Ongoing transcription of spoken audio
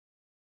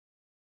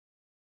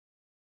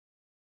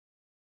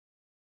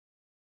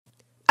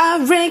I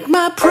rank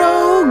my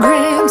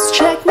programs,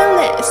 check my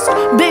list.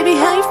 Baby,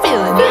 how you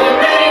feeling? Feeling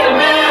ready to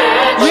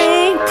match.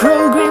 Rank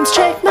programs,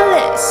 check my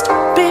list.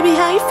 Baby,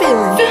 how you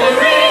feeling? Feeling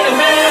ready to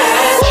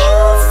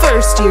match.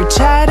 First year,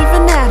 tired of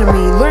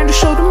anatomy, learn to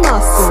show the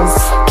muscles.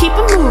 Keep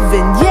it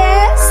moving,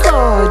 yes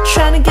Lord.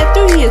 Trying to get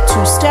through year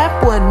 2,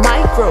 step 1,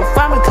 micro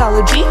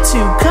pharmacology 2.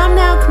 Come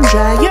now, come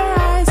dry your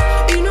eyes.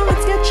 You know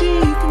it's sketchy,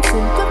 you can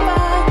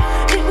simplify.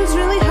 It was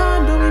really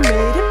hard, but we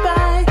made it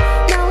by.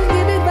 Now we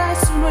give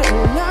advice to my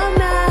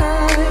alumni.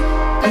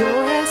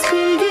 Your SP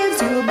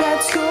gives you a bad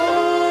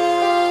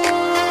score.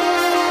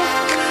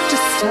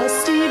 Just tell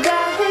Steve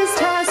that his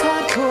tie's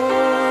hardcore.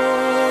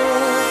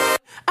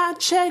 I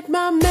checked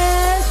my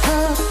med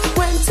hub,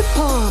 went to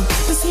palm.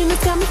 This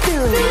unit's got me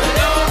feeling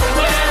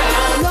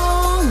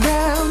long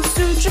round,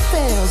 suture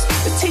fails.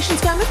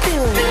 Rotation's got me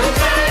feeling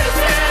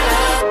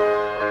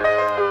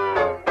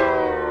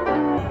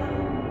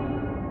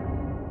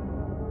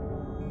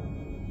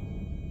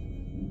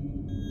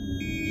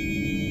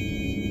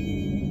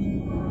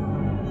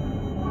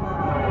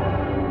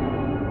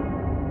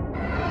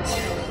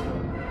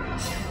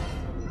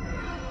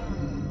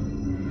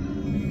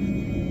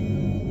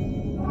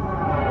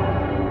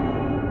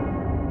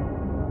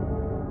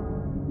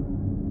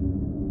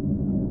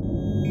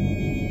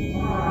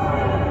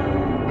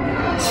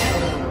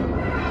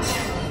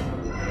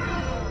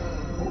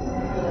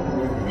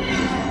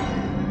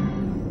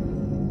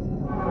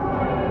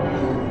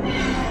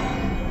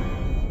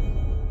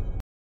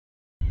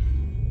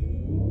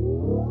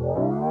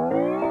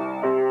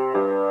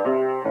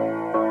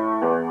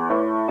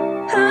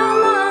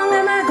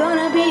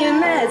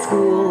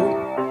school.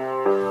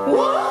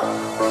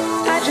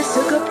 I just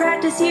took a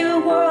practice year,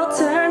 world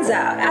turns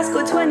out I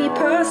scored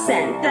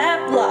 20%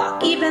 that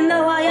block. Even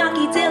though I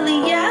Yankee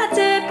dilly, yeah, I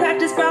did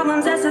practice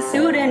problems as a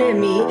student in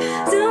me.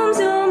 Zoom,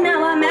 zoom,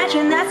 now I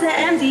imagine that's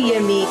an MD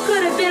in me.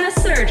 Could have been a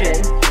surgeon.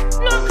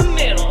 Not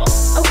committal.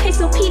 Okay,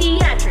 so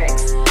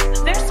pediatrics.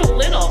 They're so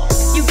little.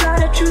 You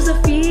gotta choose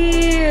a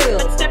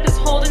field. That step is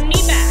holding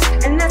me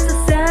back. And that's the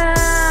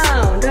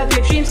sound of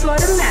your dream score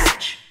to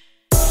match.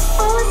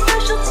 All the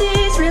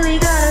specialties really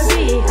gotta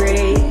be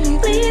great.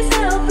 Please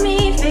help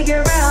me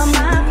figure out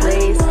my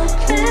place.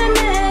 Then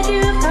med,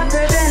 you've got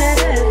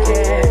preventative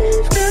care.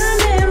 Still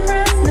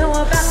impressed, know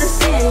about the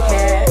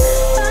skincare.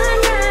 Find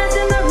rats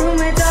in the room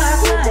with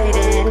dark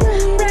lighting.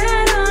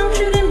 Red arm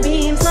shooting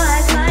beams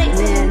like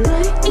lightning.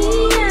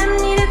 EM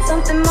needed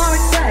something more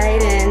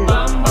exciting.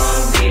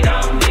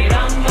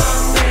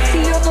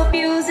 See your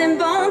fusing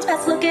bones,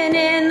 pets looking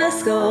in the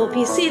scope.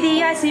 You see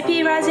the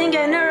ICP rising,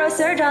 get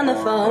neurosurge on the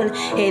phone.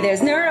 Hey,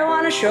 there's neuro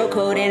on a stroke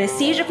code,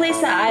 anesthesia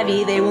placed the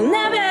IV. They will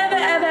never, ever,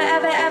 ever,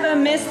 ever, ever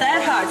miss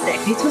that heart stick.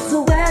 They twist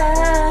so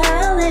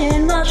well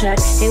in well check.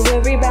 Ain't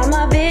worry about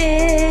my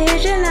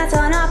vision, that's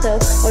on opto.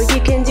 Or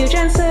you can do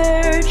gen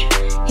surge.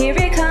 Here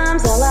it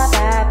comes, all up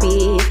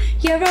happy.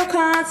 Euro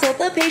consult,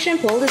 the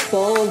patient pulled his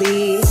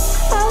Foley.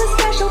 All the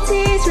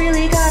specialties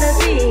really gotta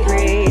be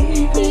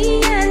great.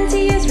 ENT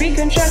is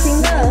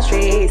reconstructing the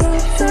trace.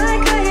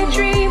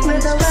 Psychiatry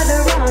with a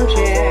leather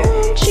armchair.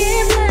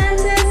 Sheer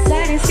lenses,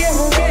 sighting skill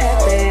will get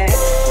there.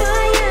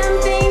 I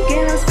am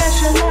thinking of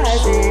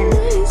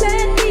specializing.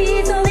 Set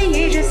beats, all the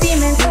ages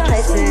seem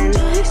enticing.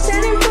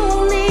 Setting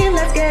Foley,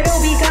 let's get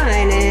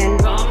OB-GYN.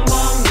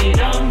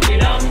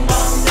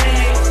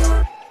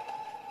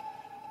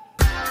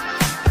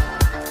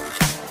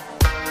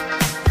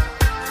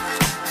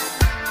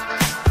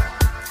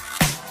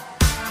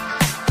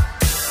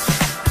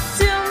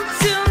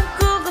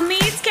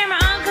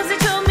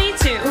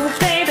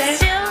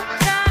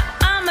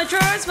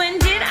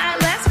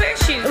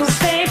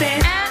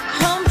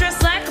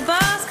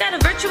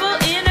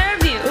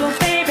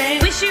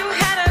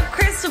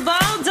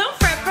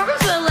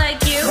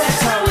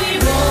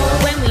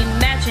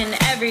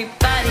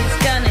 Everybody's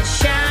gonna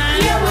shine.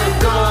 Yeah,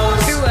 it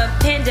goes. Through a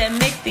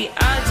pandemic, the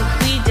odds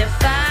we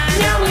defied.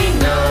 Now we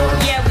know.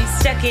 Yeah, we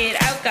stuck it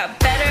out, got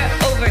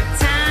better over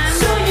time.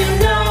 so you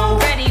know.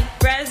 Ready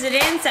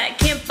residents, I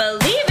can't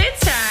believe it.